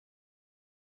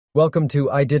Welcome to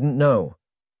I Didn't Know,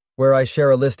 where I share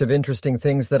a list of interesting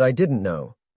things that I didn't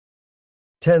know.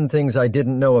 10 things I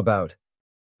didn't know about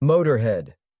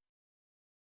Motörhead.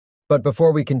 But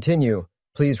before we continue,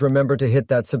 please remember to hit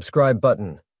that subscribe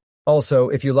button. Also,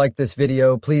 if you like this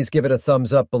video, please give it a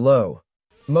thumbs up below.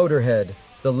 Motörhead,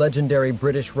 the legendary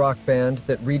British rock band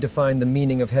that redefined the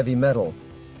meaning of heavy metal,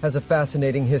 has a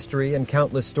fascinating history and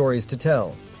countless stories to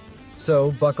tell.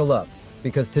 So, buckle up,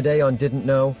 because today on Didn't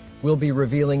Know, we'll be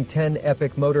revealing 10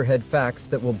 epic Motörhead facts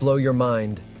that will blow your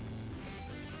mind.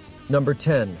 Number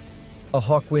 10. A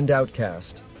Hawkwind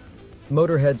outcast.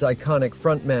 Motörhead's iconic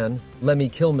frontman, Lemmy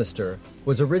Kilmister,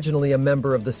 was originally a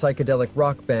member of the psychedelic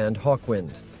rock band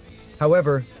Hawkwind.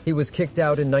 However, he was kicked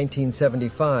out in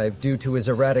 1975 due to his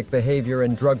erratic behavior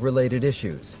and drug-related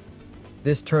issues.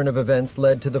 This turn of events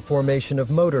led to the formation of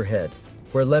Motörhead,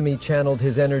 where Lemmy channeled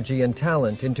his energy and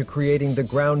talent into creating the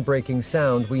groundbreaking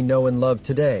sound we know and love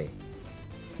today.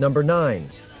 Number 9.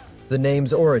 The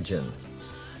name's origin.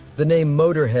 The name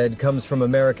Motörhead comes from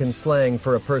American slang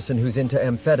for a person who's into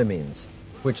amphetamines,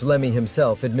 which Lemmy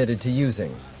himself admitted to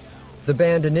using. The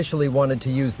band initially wanted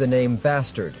to use the name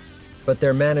Bastard, but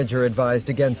their manager advised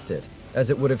against it, as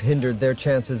it would have hindered their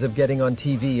chances of getting on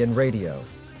TV and radio.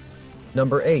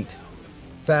 Number 8.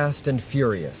 Fast and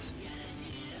Furious.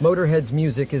 Motörhead's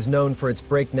music is known for its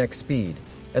breakneck speed,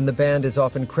 and the band is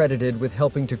often credited with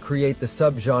helping to create the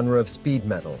subgenre of speed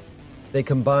metal. They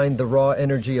combined the raw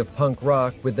energy of punk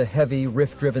rock with the heavy,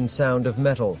 riff-driven sound of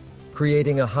metal,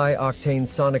 creating a high-octane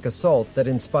sonic assault that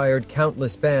inspired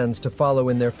countless bands to follow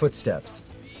in their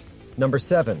footsteps. Number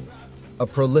 7. A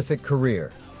prolific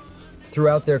career.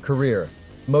 Throughout their career,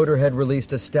 Motörhead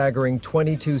released a staggering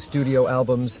 22 studio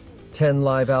albums, 10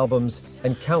 live albums,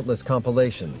 and countless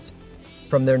compilations.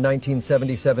 From their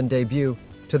 1977 debut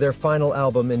to their final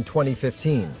album in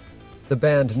 2015, the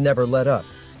band never let up,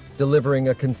 delivering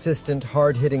a consistent,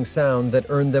 hard-hitting sound that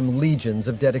earned them legions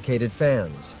of dedicated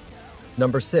fans.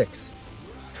 Number 6.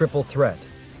 Triple Threat.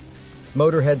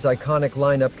 Motörhead's iconic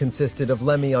lineup consisted of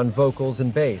Lemmy on vocals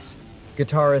and bass,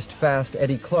 guitarist Fast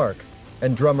Eddie Clarke,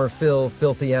 and drummer Phil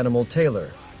 "Filthy Animal"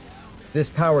 Taylor. This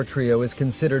power trio is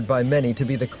considered by many to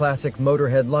be the classic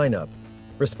Motörhead lineup,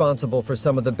 responsible for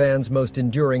some of the band's most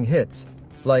enduring hits,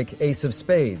 like Ace of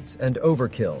Spades and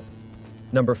Overkill.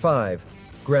 Number 5.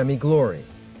 Grammy Glory.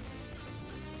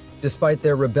 Despite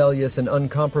their rebellious and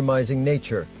uncompromising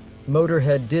nature,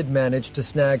 Motörhead did manage to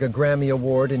snag a Grammy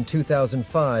Award in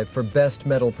 2005 for Best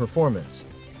Metal Performance.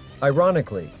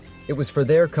 Ironically, it was for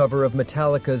their cover of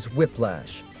Metallica's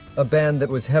Whiplash, a band that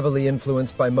was heavily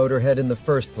influenced by Motörhead in the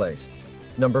first place.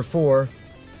 Number 4.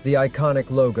 The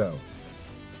iconic logo.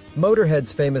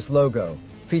 Motörhead's famous logo,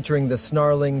 featuring the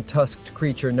snarling, tusked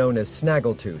creature known as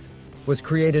Snaggletooth, was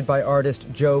created by artist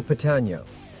Joe Patagno.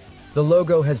 The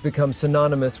logo has become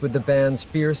synonymous with the band's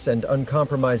fierce and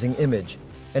uncompromising image,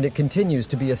 and it continues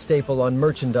to be a staple on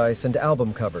merchandise and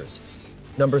album covers.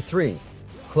 Number 3.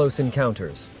 Close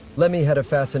Encounters. Lemmy had a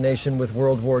fascination with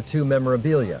World War II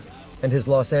memorabilia, and his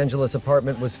Los Angeles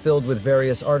apartment was filled with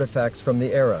various artifacts from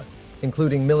the era,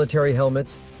 including military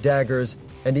helmets, daggers,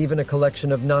 and even a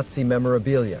collection of Nazi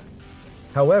memorabilia.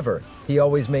 However, he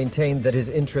always maintained that his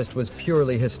interest was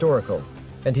purely historical,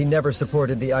 and he never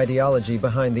supported the ideology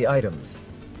behind the items.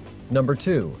 Number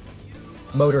 2.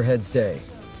 Motörhead's Day.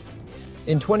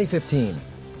 In 2015,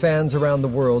 fans around the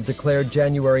world declared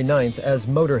January 9th as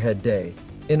Motörhead Day,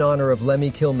 in honor of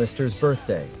Lemmy Kilmister's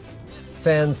birthday.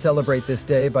 Fans celebrate this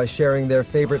day by sharing their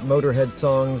favorite Motörhead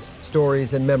songs,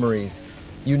 stories, and memories,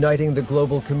 uniting the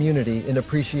global community in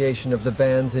appreciation of the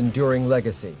band's enduring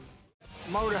legacy.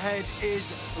 Motörhead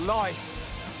is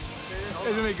life,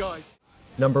 isn't it, guys?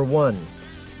 Number 1.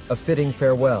 A fitting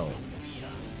farewell.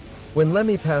 When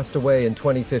Lemmy passed away in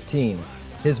 2015,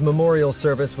 his memorial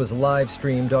service was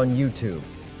live-streamed on YouTube,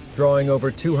 drawing over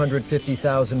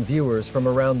 250,000 viewers from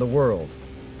around the world.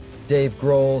 Dave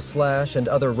Grohl, Slash, and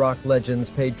other rock legends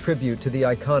paid tribute to the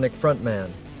iconic frontman,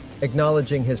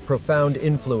 acknowledging his profound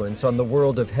influence on the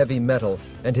world of heavy metal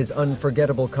and his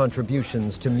unforgettable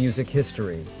contributions to music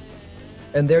history.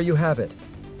 And there you have it,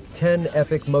 10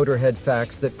 epic Motörhead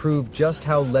facts that prove just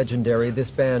how legendary this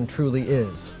band truly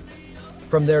is.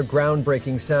 From their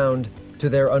groundbreaking sound to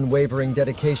their unwavering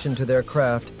dedication to their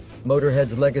craft,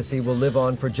 Motörhead's legacy will live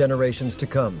on for generations to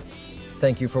come.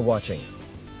 Thank you for watching.